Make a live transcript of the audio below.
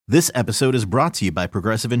This episode is brought to you by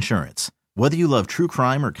Progressive Insurance. Whether you love true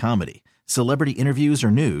crime or comedy, celebrity interviews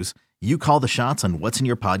or news, you call the shots on what's in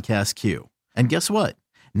your podcast queue. And guess what?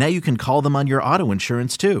 Now you can call them on your auto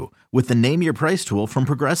insurance too with the Name Your Price tool from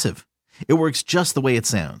Progressive. It works just the way it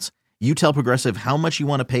sounds. You tell Progressive how much you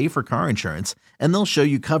want to pay for car insurance, and they'll show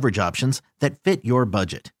you coverage options that fit your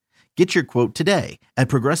budget. Get your quote today at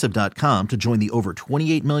Progressive.com to join the over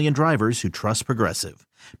 28 million drivers who trust Progressive.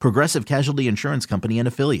 Progressive Casualty Insurance Company and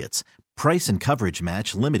Affiliates. Price and coverage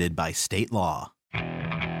match limited by state law.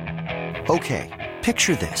 Okay,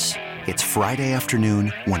 picture this. It's Friday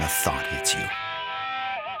afternoon when a thought hits you.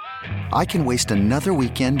 I can waste another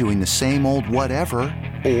weekend doing the same old whatever,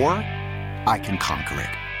 or I can conquer it.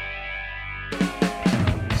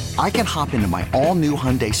 I can hop into my all-new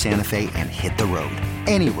Hyundai Santa Fe and hit the road.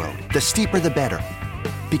 Any road. The steeper, the better.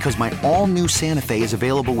 Because my all-new Santa Fe is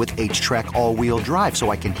available with H-Track all-wheel drive,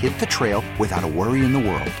 so I can hit the trail without a worry in the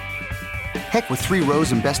world. Heck, with 3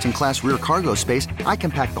 rows and best-in-class rear cargo space, I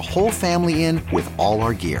can pack the whole family in with all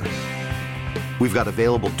our gear. We've got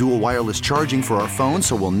available dual wireless charging for our phones,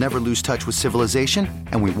 so we'll never lose touch with civilization,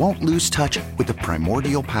 and we won't lose touch with the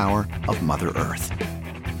primordial power of Mother Earth.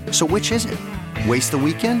 So which is it? Waste the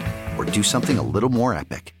weekend or do something a little more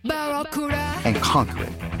epic? And conquer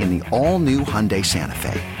it in the all-new Hyundai Santa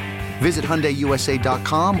Fe. Visit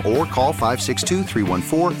HyundaiUSA.com or call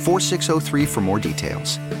 562-314-4603 for more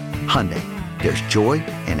details. Hyundai, there's joy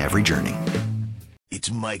in every journey. It's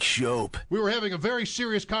Mike Shope. We were having a very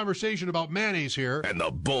serious conversation about mayonnaise here. And the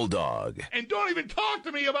Bulldog. And don't even talk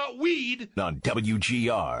to me about weed. On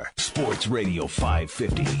WGR, Sports Radio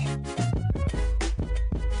 550.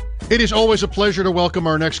 It is always a pleasure to welcome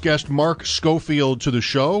our next guest, Mark Schofield, to the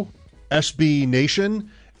show. SB Nation,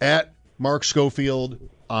 at Mark Schofield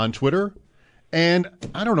on Twitter. And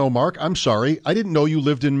I don't know, Mark, I'm sorry. I didn't know you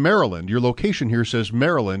lived in Maryland. Your location here says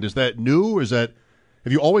Maryland. Is that new? Have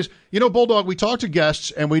you always, Bulldog, we talk to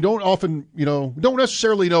guests and we don't often, don't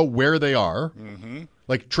necessarily know where they are. Mm-hmm.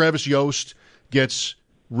 Like Travis Yost gets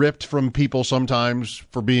ripped from people sometimes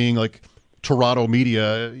for being like Toronto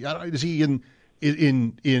media. Is he in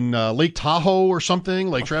Lake Tahoe or something?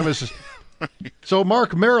 Like Travis is. So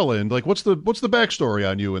Mark, Maryland, like what's the backstory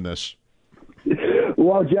on you in this?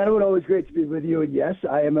 Well, gentlemen, always great to be with you. And yes,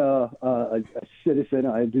 I am a citizen.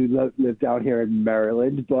 I do live down here in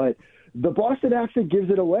Maryland, but the Boston accent gives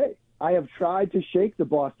it away. I have tried to shake the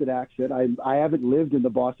Boston accent. I haven't lived in the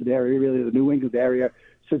Boston area, really the New England area,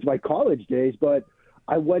 since my college days, but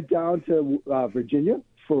I went down to Virginia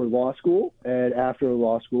for law school, and after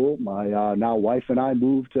law school, my now wife and I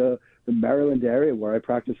moved to the Maryland area where I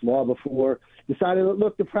practiced law before. Decided,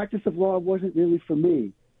 look, the practice of law wasn't really for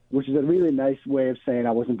me, which is a really nice way of saying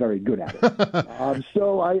I wasn't very good at it.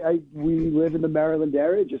 So we live in the Maryland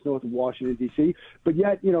area, just north of Washington, D.C., but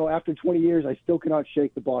yet, after 20 years, I still cannot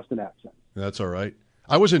shake the Boston accent. That's all right.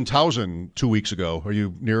 I was in Towson 2 weeks ago. Are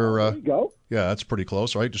you near? There you go. Yeah, that's pretty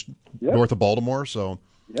close, right? Just north of Baltimore, so.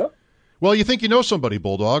 Yep. Well, you think you know somebody,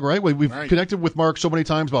 Bulldog, right? We've connected with Mark so many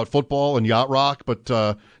times about football and yacht rock, but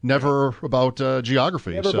never about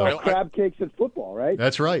geography. Never about crab cakes and football, right?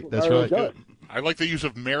 That's right. That's right. I like the use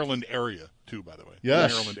of Maryland area, too, by the way.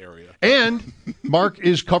 Yes. Maryland area. And Mark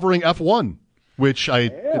is covering F1, which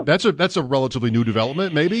that's a relatively new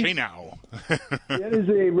development, maybe? Hey, now. It is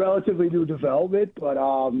a relatively new development, but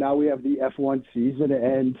now we have the F1 season,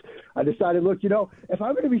 and I decided, look, if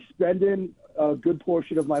I'm going to be spending a good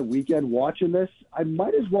portion of my weekend watching this, I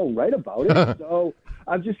might as well write about it. So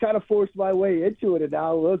I've just kind of forced my way into it, and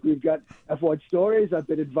now, look, we've got F1 stories. I've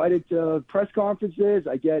been invited to press conferences.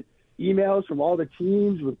 I get emails from all the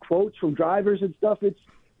teams with quotes from drivers and stuff. It's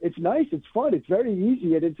nice. It's fun. It's very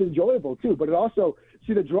easy, and it's enjoyable, too. But it also,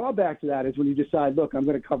 see, the drawback to that is when you decide, look, I'm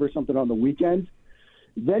going to cover something on the weekend,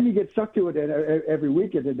 then you get stuck to it every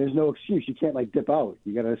weekend, and there's no excuse. You can't, dip out.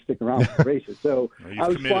 You got to stick around for the races. So I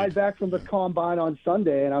was flying back from the combine on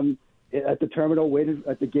Sunday, and I'm at the terminal, waiting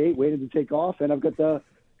at the gate, waiting to take off, and I've got the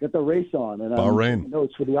race on. And Bahrain.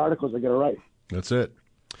 Notes for the articles I got to write. That's it.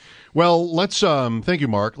 Well, let's thank you,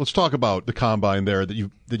 Mark. Let's talk about the combine there that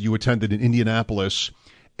you attended in Indianapolis.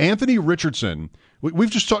 Anthony Richardson,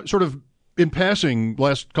 we've just sort of in passing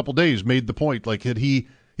last couple days made the point that he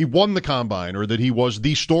won the combine or that he was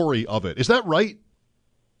the story of it. Is that right?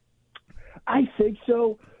 I think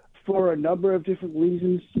so, for a number of different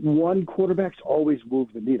reasons. One, quarterbacks always move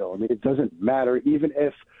the needle. I mean, it doesn't matter, even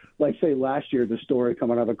if, say last year, the story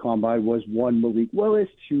coming out of the combine was 1, Malik Willis,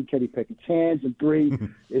 2, Kenny Pickett's hands, and 3,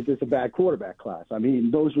 is this a bad quarterback class? I mean,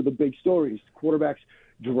 those were the big stories. Quarterbacks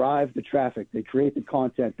drive the traffic. They create the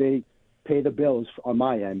content. They pay the bills on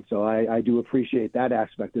my end, so I do appreciate that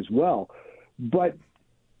aspect as well. But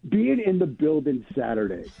being in the building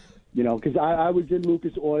Saturday, because I was in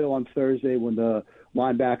Lucas Oil on Thursday when the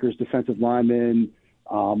linebackers, defensive linemen,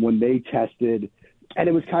 when they tested, and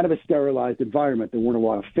it was kind of a sterilized environment. There weren't a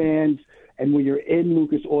lot of fans, and when you're in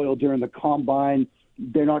Lucas Oil during the combine,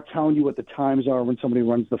 they're not telling you what the times are when somebody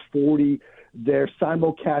runs the 40. They're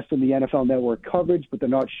simulcasting the NFL Network coverage, but they're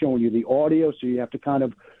not showing you the audio, so you have to kind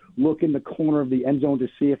of look in the corner of the end zone to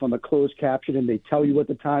see if on the closed captioning they tell you what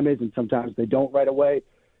the time is, and sometimes they don't right away.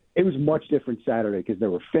 It was much different Saturday because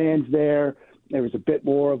there were fans there. There was a bit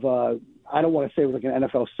more of a, I don't want to say it was like an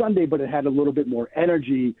NFL Sunday, but it had a little bit more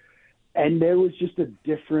energy. And there was just a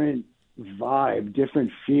different vibe,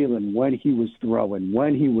 different feeling when he was throwing,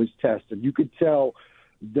 when he was tested. You could tell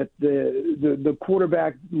that the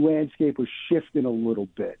quarterback landscape was shifting a little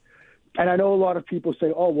bit. And I know a lot of people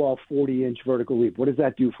say, oh, well, 40-inch vertical leap. What does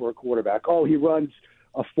that do for a quarterback? Oh, he runs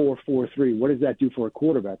a 4.43. What does that do for a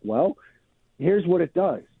quarterback? Well, here's what it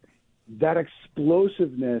does. That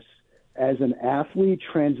explosiveness as an athlete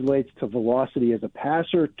translates to velocity as a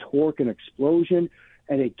passer, torque and explosion,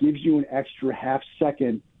 and it gives you an extra half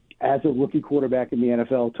second as a rookie quarterback in the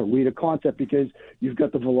NFL to read a concept because you've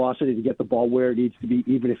got the velocity to get the ball where it needs to be,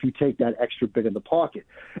 even if you take that extra bit in the pocket.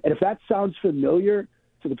 And if that sounds familiar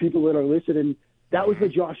to the people that are listening, that was the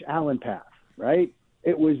Josh Allen path, right?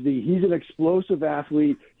 It was he's an explosive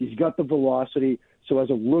athlete. He's got the velocity. So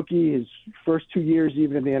as a rookie, his first 2 years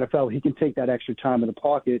even in the NFL, he can take that extra time in the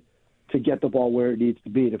pocket to get the ball where it needs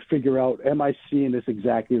to be, to figure out, am I seeing this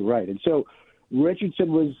exactly right? And so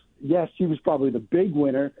Richardson was, yes, he was probably the big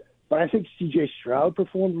winner, but I think C.J. Stroud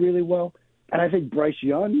performed really well. And I think Bryce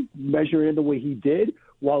Young, measuring the way he did,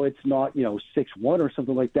 while it's not, 6'1" or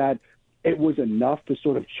something like that, it was enough to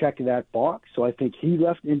sort of check that box. So I think he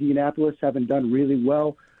left Indianapolis having done really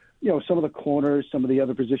well. Some of the corners, some of the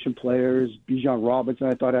other position players, Bijan Robinson,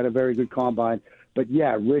 I thought had a very good combine. But,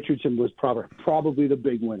 yeah, Richardson was probably the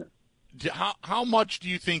big winner. How much do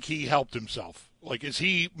you think he helped himself? Like, is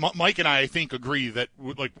he – Mike and I think, agree that,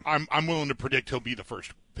 like, I'm willing to predict he'll be the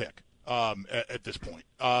first pick at this point.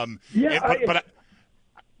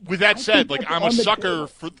 With that said, like, I'm a sucker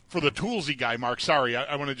for the toolsy guy, Mark. Sorry,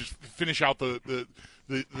 I want to just finish out the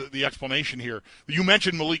explanation here. You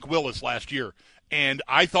mentioned Malik Willis last year, and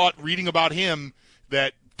I thought reading about him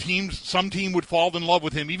that some team would fall in love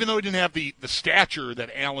with him, even though he didn't have the stature that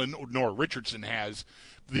Allen nor Richardson has.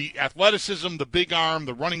 The athleticism, the big arm,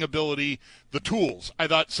 the running ability, the tools. I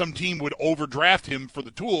thought some team would overdraft him for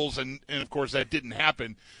the tools, and of course that didn't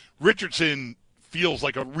happen. Richardson feels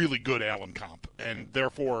like a really good Allen comp, and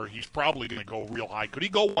therefore he's probably going to go real high. Could he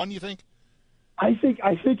go one, you think? I think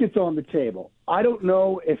it's on the table. I don't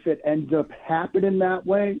know if it ends up happening that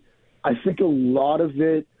way. I think a lot of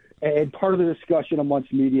it, and part of the discussion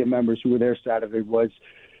amongst media members who were there Saturday was,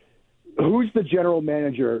 who's the general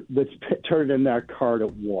manager that's turned in that card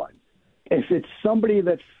at 1? If it's somebody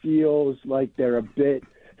that feels like they're a bit,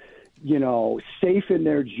 safe in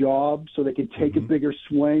their job so they can take a bigger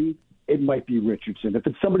swing, it might be Richardson. If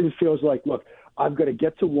it's somebody that feels like, look, I've got to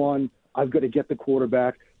get to 1, I've got to get the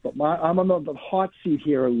quarterback, but I'm on the hot seat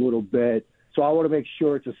here a little bit, so I want to make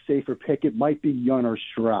sure it's a safer pick. It might be Young or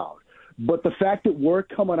Stroud. But the fact that we're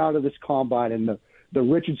coming out of this combine and the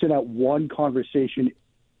Richardson at 1 conversation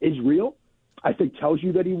is real, I think tells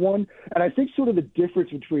you that he won. And I think sort of the difference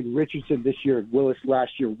between Richardson this year and Willis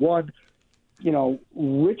last year, one,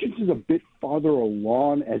 Richardson's a bit farther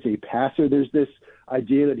along as a passer. There's this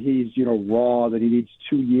idea that he's, raw, that he needs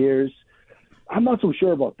 2 years. I'm not so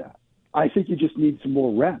sure about that. I think you just need some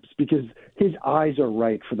more reps because his eyes are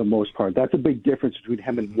right for the most part. That's a big difference between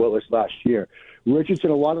him and Willis last year. Richardson,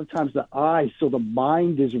 a lot of times the eyes, so the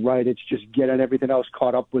mind is right. It's just getting everything else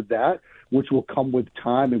caught up with that, which will come with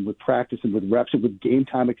time and with practice and with reps and with game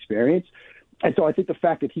time experience. And so I think the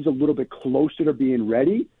fact that he's a little bit closer to being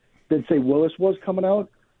ready than, say, Willis was coming out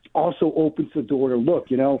also opens the door to, look,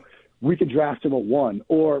 we could draft him at 1,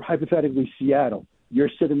 or hypothetically Seattle. You're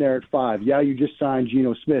sitting there at 5. Yeah, you just signed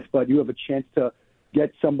Geno Smith, but you have a chance to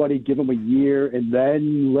get somebody, give him a year, and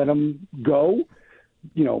then let him go.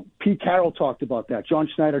 Pete Carroll talked about that. John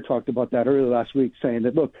Schneider talked about that earlier last week, saying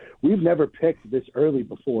that, look, we've never picked this early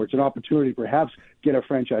before. It's an opportunity to perhaps get a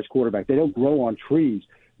franchise quarterback. They don't grow on trees.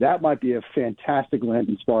 That might be a fantastic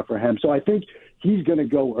landing spot for him. So I think he's going to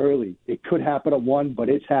go early. It could happen at 1, but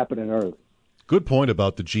it's happening early. Good point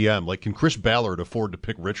about the GM. Like, can Chris Ballard afford to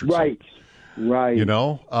pick Richardson? Right.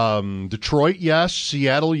 Detroit, yes.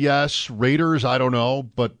 Seattle, yes. Raiders, I don't know,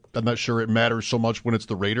 but I'm not sure it matters so much when it's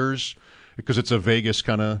the Raiders because it's a Vegas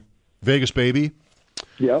baby.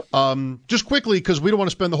 Yep. Just quickly, because we don't want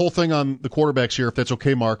to spend the whole thing on the quarterbacks here, if that's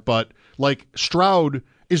okay, Mark, but like Stroud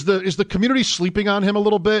Is the community sleeping on him a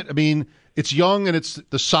little bit? I mean, it's young and it's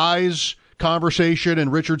the size conversation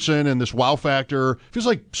and Richardson and this wow factor. Feels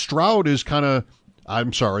like Stroud is kind of,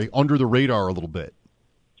 under the radar a little bit.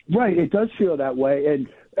 Right, it does feel that way. And,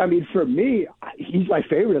 I mean, for me, he's my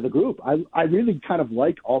favorite of the group. I really kind of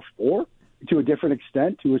like all four to a different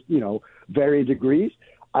extent, to, varying degrees.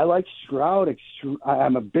 I like Stroud.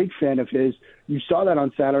 I'm a big fan of his. You saw that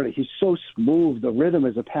on Saturday. He's so smooth. The rhythm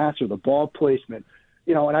as a passer, the ball placement.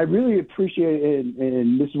 And I really appreciate it,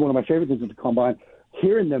 and this is one of my favorite things at the Combine,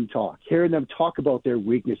 hearing them talk about their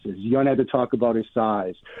weaknesses. Young had to talk about his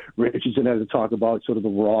size. Richardson had to talk about sort of the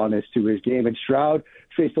rawness to his game. And Stroud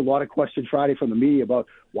faced a lot of questions Friday from the media about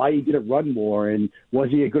why he didn't run more and was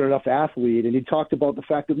he a good enough athlete. And he talked about the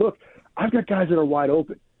fact that, look, I've got guys that are wide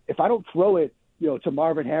open. If I don't throw it, to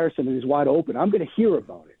Marvin Harrison and he's wide open, I'm going to hear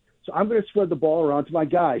about it. So I'm going to spread the ball around to my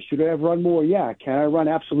guys. Should I have run more? Yeah. Can I run?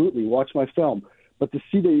 Absolutely. Watch my film. But to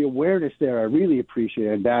see the awareness there, I really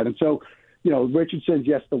appreciated that. And so, Richardson's,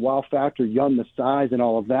 yes, the wow factor, Young, the size and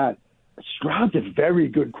all of that. Stroud's a very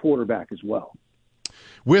good quarterback as well.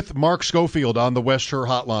 With Mark Schofield on the West Shore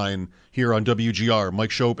Hotline here on WGR, Mike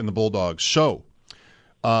Schopp and the Bulldogs. So,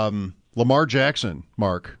 Lamar Jackson,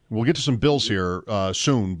 Mark, we'll get to some Bills here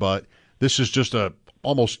soon, but this is just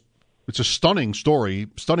it's a stunning story,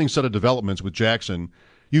 stunning set of developments with Jackson.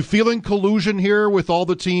 You feeling collusion here with all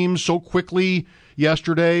the teams so quickly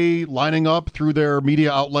yesterday lining up through their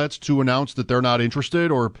media outlets to announce that they're not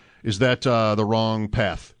interested, or is that the wrong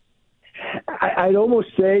path? I'd almost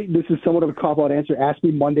say this is somewhat of a cop-out answer. Ask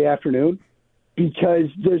me Monday afternoon, because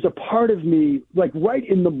there's a part of me, like right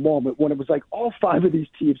in the moment when it was like all five of these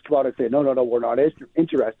teams come out and say, no, we're not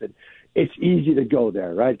interested. It's easy to go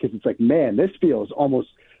there, right? Because it's like, man, this feels almost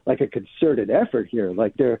like a concerted effort here.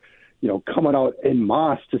 Like they're, coming out en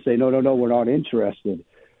masse to say, no, we're not interested.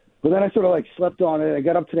 But then I sort of like slept on it. I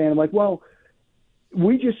got up today and I'm like, well,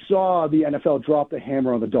 we just saw the NFL drop the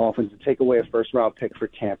hammer on the Dolphins and take away a first-round pick for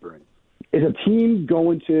tampering. Is a team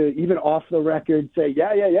going to, even off the record, say,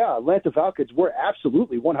 yeah, Atlanta Falcons, we're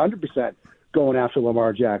absolutely 100% going after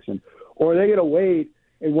Lamar Jackson? Or are they going to wait,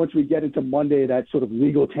 and once we get into Monday, that sort of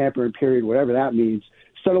legal tampering period, whatever that means,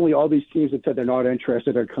 suddenly all these teams that said they're not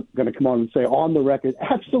interested are going to come on and say on the record,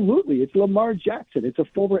 absolutely, it's Lamar Jackson. It's a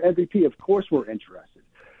former MVP. Of course we're interested.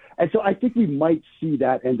 And so I think we might see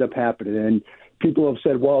that end up happening. And people have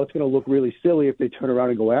said, well, it's going to look really silly if they turn around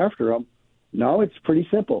and go after him. No, it's pretty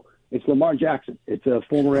simple. It's Lamar Jackson. It's a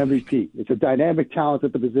former MVP. It's a dynamic talent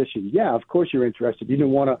at the position. Yeah, of course you're interested. You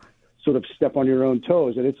didn't want to sort of step on your own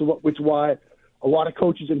toes. And it's why a lot of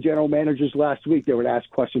coaches and general managers last week, they would ask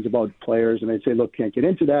questions about players, and they'd say, look, can't get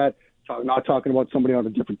into that. Not talking about somebody on a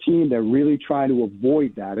different team. They're really trying to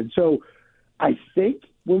avoid that. And so I think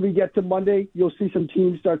when we get to Monday, you'll see some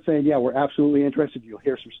teams start saying, yeah, we're absolutely interested. You'll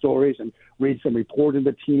hear some stories and read some reporting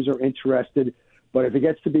that teams are interested. But if it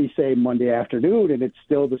gets to be, say, Monday afternoon and it's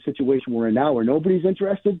still the situation we're in now where nobody's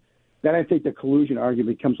interested, then I think the collusion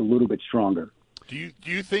argument becomes a little bit stronger. Do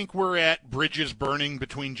you think we're at bridges burning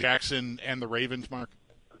between Jackson and the Ravens, Mark?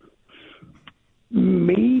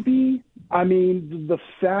 Maybe. I mean, the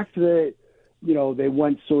fact that, they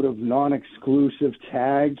went sort of non-exclusive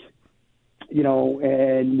tag,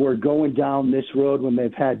 and we're going down this road when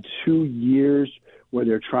they've had 2 years where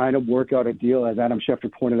they're trying to work out a deal, as Adam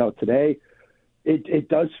Schefter pointed out today. It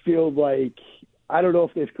does feel like, I don't know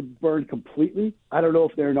if they've burned completely. I don't know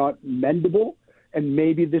if they're not mendable. And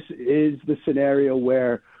maybe this is the scenario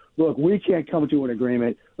where, look, we can't come to an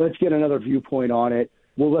agreement. Let's get another viewpoint on it.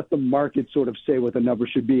 We'll let the market sort of say what the number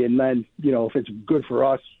should be. And then, if it's good for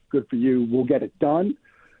us, good for you, we'll get it done.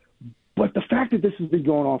 But the fact that this has been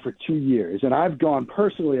going on for 2 years, and I've gone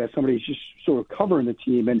personally as somebody who's just sort of covering the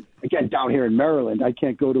team, and again, down here in Maryland, I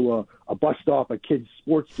can't go to a bus stop, a kid's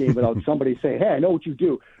sports game without somebody saying, hey, I know what you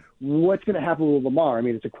do. What's going to happen with Lamar? I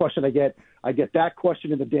mean, it's a question I get that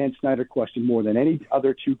question and the Dan Snyder question more than any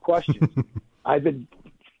other two questions. I've been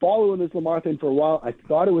following this Lamar thing for a while. I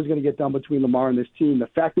thought it was going to get done between Lamar and this team. The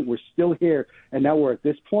fact that we're still here and now we're at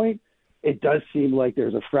this point, it does seem like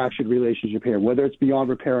there's a fractured relationship here. Whether it's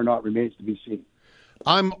beyond repair or not remains to be seen.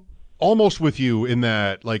 I'm almost with you in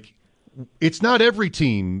that, like, it's not every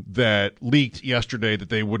team that leaked yesterday that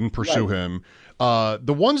they wouldn't pursue him.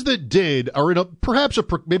 The ones that did are in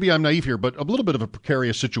maybe I'm naive here, but a little bit of a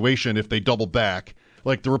precarious situation if they double back.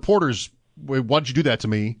 Like the reporters, why'd you do that to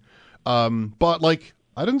me? But like,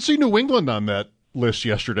 I didn't see New England on that list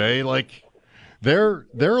yesterday. Like, they're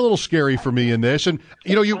a little scary for me in this. And,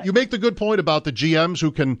 you make the good point about the GMs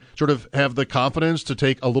who can sort of have the confidence to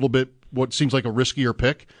take a little bit what seems like a riskier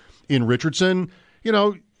pick in Richardson.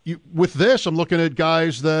 With this, I'm looking at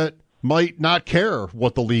guys that might not care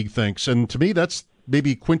what the league thinks. And to me, that's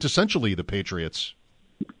maybe quintessentially the Patriots.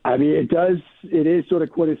 I mean, it is sort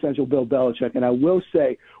of quintessential Bill Belichick. And I will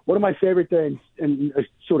say, one of my favorite things, and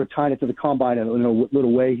sort of tying it to the Combine in a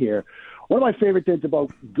little way here, one of my favorite things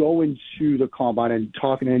about going to the Combine and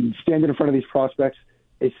talking and standing in front of these prospects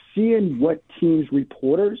is seeing what teams'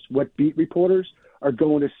 reporters, what beat reporters are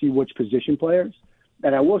going to see which position players.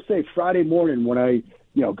 And I will say Friday morning when I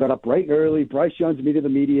got up bright and early, Bryce Young's meeting the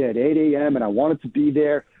media at 8 a.m., and I wanted to be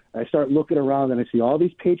there. I start looking around, and I see all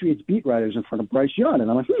these Patriots beat writers in front of Bryce Young. And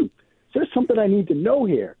I'm like, there's something I need to know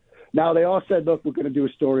here. Now, they all said, look, we're going to do a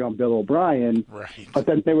story on Bill O'Brien. Right. But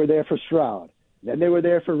then they were there for Stroud. Then they were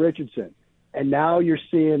there for Richardson. And now you're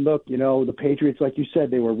seeing, look, the Patriots, like you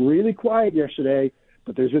said, they were really quiet yesterday,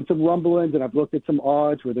 but there's been some rumblings, and I've looked at some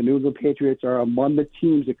odds where the New England Patriots are among the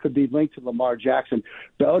teams that could be linked to Lamar Jackson.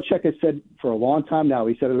 Belichick has said for a long time now,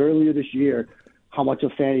 he said it earlier this year, how much a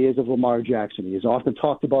fan he is of Lamar Jackson. He has often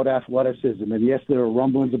talked about athleticism, and yes, there are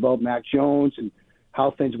rumblings about Mac Jones and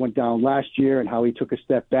how things went down last year and how he took a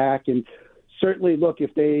step back. And certainly, look,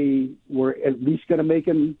 if they were at least going to make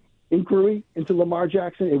an inquiry into Lamar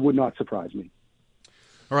Jackson, it would not surprise me.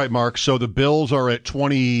 All right, Mark, so the Bills are at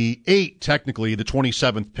 28, technically, the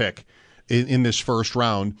 27th pick in this first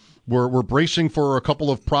round. We're bracing for a couple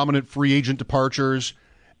of prominent free agent departures.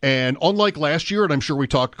 And unlike last year, and I'm sure we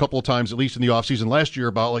talked a couple of times, at least in the offseason last year,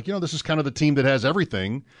 about this is kind of the team that has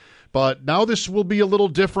everything. But now this will be a little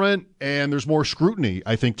different, and there's more scrutiny,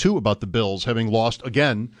 I think, too, about the Bills having lost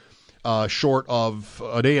again, short of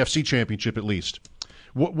an AFC championship at least.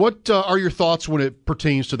 What are your thoughts when it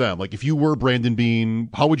pertains to them? Like, if you were Brandon Beane,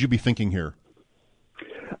 how would you be thinking here?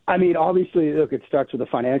 I mean, obviously, look, it starts with a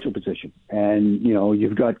financial position. And,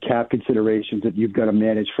 you've got cap considerations that you've got to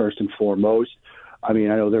manage first and foremost. I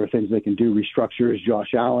mean, I know there are things they can do, restructures,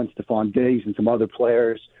 Josh Allen, Stephon Diggs, and some other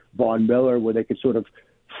players, Von Miller, where they could sort of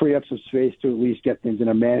free up some space to at least get things in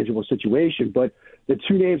a manageable situation. But the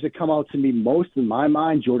two names that come out to me most in my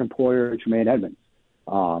mind, Jordan Poyer and Tremaine Edmonds.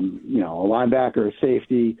 A linebacker, a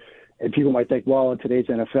safety, and people might think, well, in today's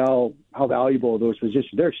NFL, how valuable are those positions?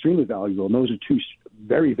 They're extremely valuable, and those are two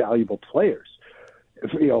very valuable players.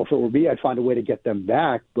 If it were me, I'd find a way to get them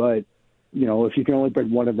back. But, if you can only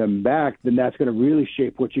bring one of them back, then that's going to really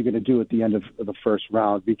shape what you're going to do at the end of the first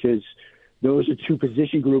round, because those are two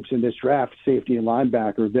position groups in this draft, safety and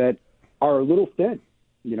linebacker, that are a little thin.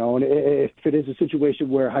 And if it is a situation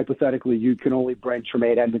where hypothetically you can only bring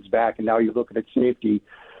Tremaine Edmonds back, and now you're looking at safety,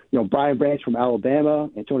 Brian Branch from Alabama,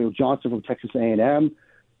 Antonio Johnson from Texas A&M,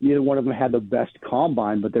 neither one of them had the best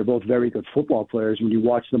combine, but they're both very good football players. When you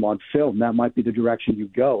watch them on film, that might be the direction you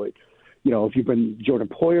go. If you bring Jordan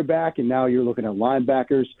Poyer back, and now you're looking at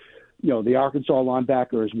linebackers, the Arkansas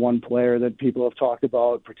linebacker is one player that people have talked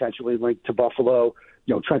about, potentially linked to Buffalo.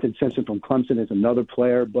 Trenton Simpson from Clemson is another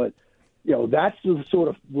player, but that's the sort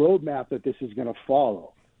of roadmap that this is going to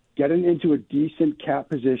follow. Getting into a decent cap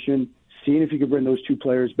position, seeing if you can bring those two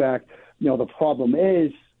players back. The problem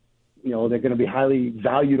is, they're going to be highly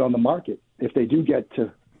valued on the market if they do get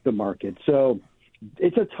to the market. So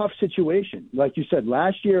it's a tough situation. Like you said,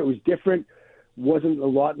 last year it was different. Wasn't a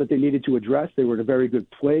lot that they needed to address. They were in a very good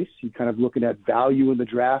place. You're kind of looking at value in the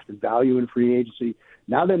draft and value in free agency.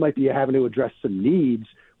 Now they might be having to address some needs,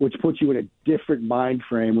 which puts you in a different mind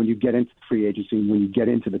frame when you get into free agency and when you get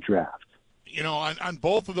into the draft. On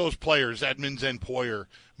both of those players, Edmonds and Poyer,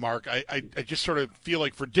 Mark, I just sort of feel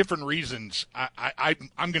like for different reasons, I'm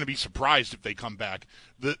going to be surprised if they come back.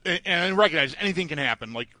 And I recognize anything can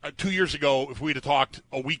happen. Like 2 years ago, if we'd have talked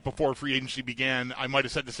a week before free agency began, I might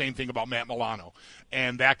have said the same thing about Matt Milano.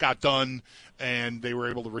 And that got done, and they were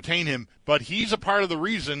able to retain him. But he's a part of the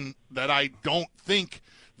reason that I don't think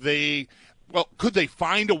could they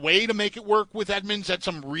find a way to make it work with Edmonds at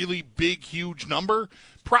some really big, huge number?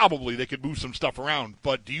 Probably they could move some stuff around.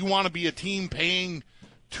 But do you want to be a team paying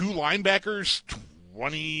two linebackers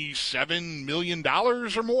 $27 million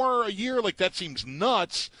or more a year? Like, that seems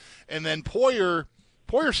nuts. And then Poyer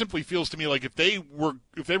simply feels to me like if they were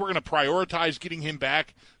going to prioritize getting him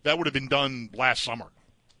back, that would have been done last summer.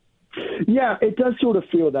 Yeah, it does sort of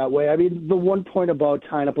feel that way. I mean, the one point about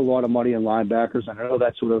tying up a lot of money in linebackers, I know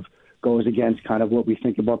that sort of goes against kind of what we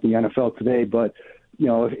think about the NFL today, but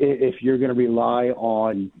if you're going to rely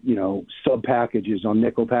on, sub packages, on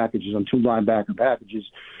nickel packages, on two linebacker packages,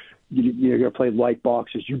 you're going to play light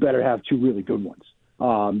boxes. You better have two really good ones.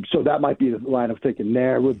 So that might be the line of thinking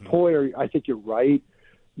there. With Poyer, I think you're right.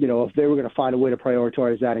 If they were going to find a way to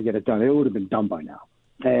prioritize that and get it done, it would have been done by now.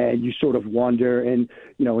 And you sort of wonder, and,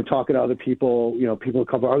 when talking to other people, people who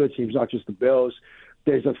cover other teams, not just the Bills,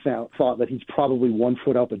 there's a thought that he's probably 1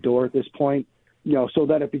 foot out the door at this point. So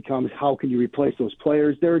then it becomes, how can you replace those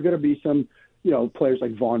players? There are going to be some, players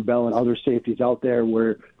like Von Bell and other safeties out there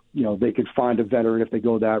where, they could find a veteran if they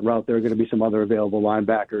go that route. There are going to be some other available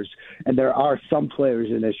linebackers. And there are some players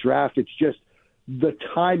in this draft. It's just the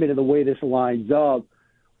timing and the way this lines up,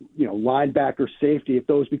 linebacker, safety, if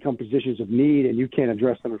those become positions of need and you can't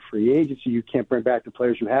address them in free agency, you can't bring back the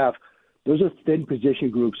players you have. Those are thin position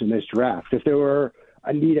groups in this draft. If there were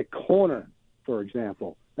a need at corner, for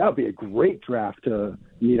example, that would be a great draft to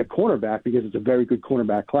need a cornerback because it's a very good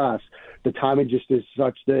cornerback class. The timing just is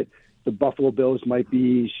such that the Buffalo Bills might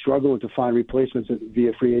be struggling to find replacements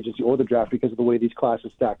via free agency or the draft because of the way these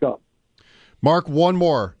classes stack up. Mark, one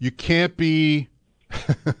more. You can't be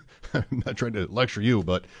I'm not trying to lecture you,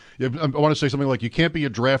 but I want to say something like you can't be a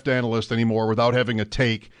draft analyst anymore without having a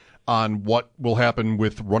take on what will happen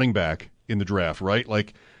with running back in the draft, right?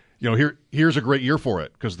 Like, here's a great year for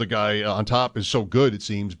it because the guy on top is so good, it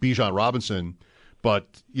seems, Bijan Robinson,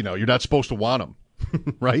 but, you're not supposed to want him.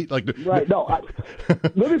 Right? Right. No,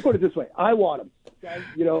 let me put it this way. I want him. Okay?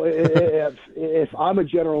 If I'm a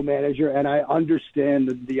general manager and I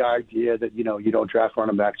understand the idea that, you don't draft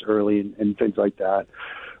running backs early and things like that,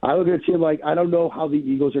 I look at a team like, I don't know how the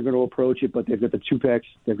Eagles are going to approach it, but they've got the 2 picks.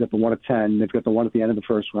 They've got the 1 at 10. They've got the 1 at the end of the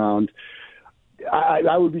first round.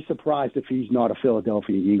 I would be surprised if he's not a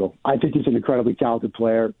Philadelphia Eagle. I think he's an incredibly talented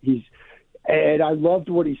player. And I loved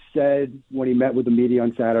what he said when he met with the media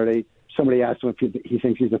on Saturday. Somebody asked him if he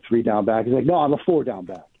thinks he's a 3-down back. He's like, no, I'm a 4-down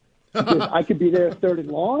back. Because I could be there 3rd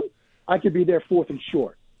and long. I could be there 4th and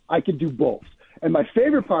short. I could do both. And my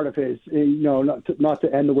favorite part of his, not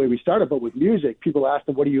to end the way we started, but with music, people asked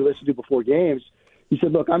him, what do you listen to before games? He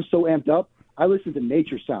said, look, I'm so amped up, I listen to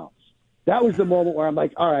nature sounds. That was the moment where I'm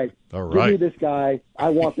like, all right. Give me this guy. I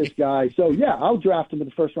want this guy. So, yeah, I'll draft him in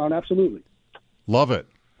the first round, absolutely. Love it.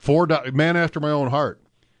 Man after my own heart.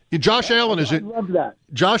 Josh Allen is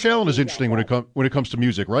interesting when it comes to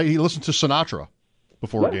music, right? He listens to Sinatra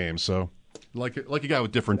before games, so like a guy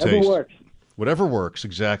with different tastes. Whatever works,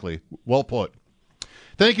 exactly. Well put.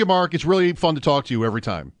 Thank you, Mark. It's really fun to talk to you every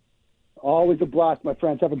time. Always a blast, my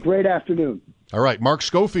friends. Have a great afternoon. All right, Mark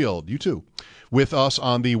Schofield, you too, with us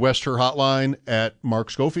on the Wester Hotline at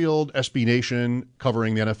Mark Schofield, SB Nation,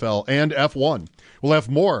 covering the NFL and F1. We'll have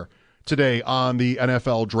more today on the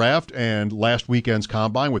NFL draft and last weekend's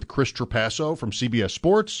combine with Chris Trapasso from CBS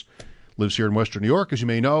Sports. Lives here in Western New York, as you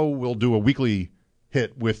may know. We'll do a weekly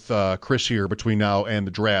hit with Chris here between now and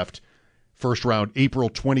the draft. First round, April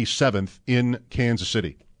 27th in Kansas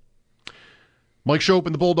City. Mike Schopp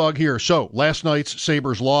and the Bulldog here. So, last night's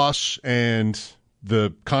Sabres loss and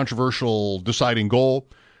the controversial deciding goal,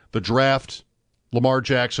 the draft, Lamar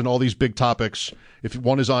Jackson, all these big topics. If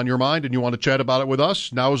one is on your mind and you want to chat about it with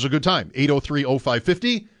us, now is a good time.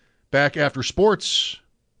 803-0550. Back after sports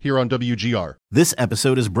here on WGR. This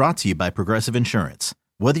episode is brought to you by Progressive Insurance.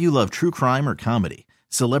 Whether you love true crime or comedy,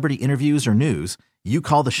 celebrity interviews or news, you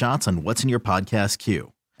call the shots on what's in your podcast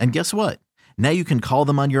queue. And guess what? Now you can call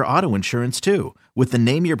them on your auto insurance too with the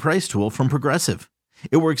Name Your Price tool from Progressive.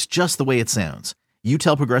 It works just the way it sounds. You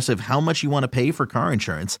tell Progressive how much you want to pay for car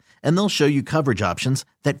insurance, and they'll show you coverage options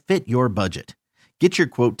that fit your budget. Get your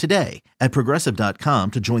quote today at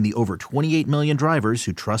Progressive.com to join the over 28 million drivers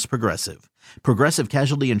who trust Progressive. Progressive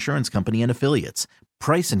Casualty Insurance Company and Affiliates.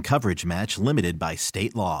 Price and coverage match limited by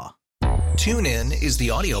state law. TuneIn is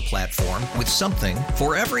the audio platform with something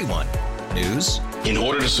for everyone. News. In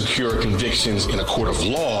order to secure convictions in a court of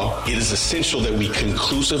law, it is essential that we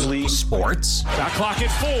conclusively. Sports. Got clock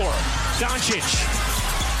at 4. Doncic.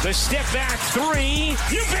 The step back 3.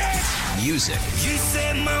 You bet. Music. You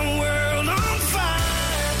set my world on fire.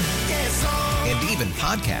 Yes, and even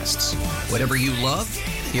podcasts. Whatever you love,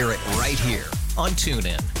 hear it right here on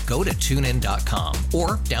TuneIn. Go to TuneIn.com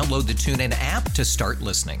or download the TuneIn app to start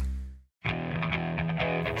listening.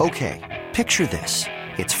 Okay, picture this.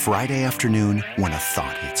 It's Friday afternoon when a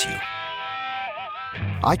thought hits you.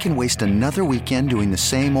 I can waste another weekend doing the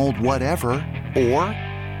same old whatever, or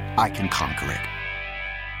I can conquer it.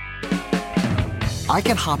 I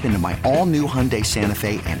can hop into my all-new Hyundai Santa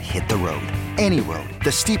Fe and hit the road. Any road.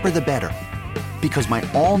 The steeper, the better. Because my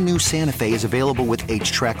all-new Santa Fe is available with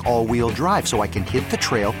H-Track all-wheel drive, so I can hit the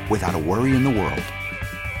trail without a worry in the world.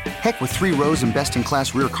 Heck, with 3 rows and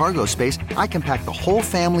best-in-class rear cargo space, I can pack the whole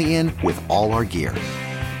family in with all our gear.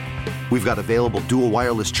 We've got available dual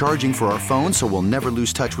wireless charging for our phones, so we'll never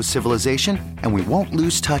lose touch with civilization, and we won't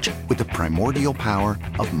lose touch with the primordial power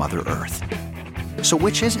of Mother Earth. So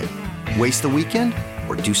which is it? Waste the weekend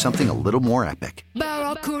or do something a little more epic?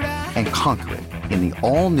 And conquer it in the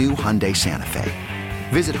all-new Hyundai Santa Fe.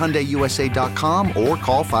 Visit HyundaiUSA.com or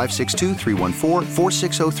call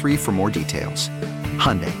 562-314-4603 for more details.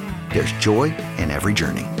 Hyundai, there's joy in every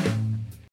journey.